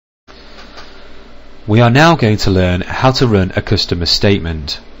We are now going to learn how to run a customer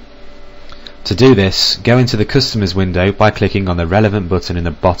statement. To do this, go into the Customers window by clicking on the relevant button in the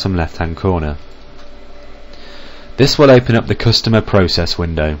bottom left hand corner. This will open up the Customer Process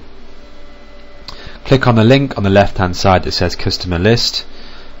window. Click on the link on the left hand side that says Customer List,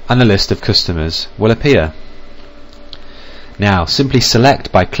 and a list of customers will appear. Now simply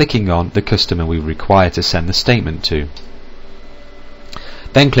select by clicking on the customer we require to send the statement to.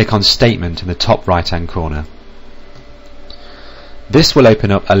 Then click on Statement in the top right hand corner. This will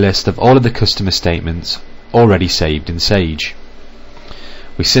open up a list of all of the customer statements already saved in Sage.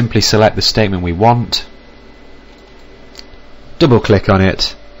 We simply select the statement we want, double click on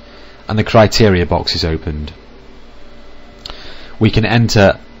it, and the criteria box is opened. We can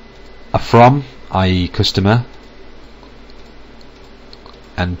enter a from, i.e. customer,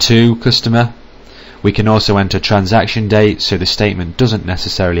 and to customer. We can also enter transaction date, so the statement doesn't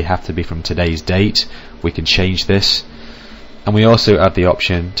necessarily have to be from today's date. We can change this, and we also have the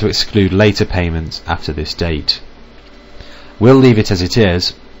option to exclude later payments after this date. We'll leave it as it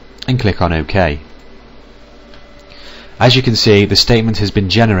is and click on OK. As you can see, the statement has been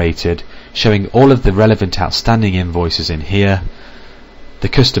generated, showing all of the relevant outstanding invoices in here, the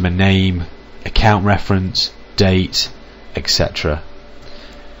customer name, account reference, date, etc.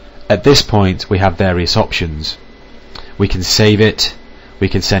 At this point we have various options. We can save it, we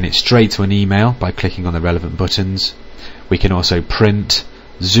can send it straight to an email by clicking on the relevant buttons, we can also print,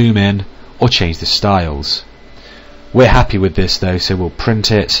 zoom in, or change the styles. We're happy with this though, so we'll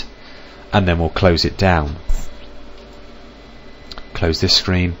print it and then we'll close it down. Close this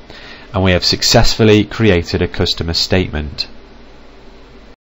screen, and we have successfully created a customer statement.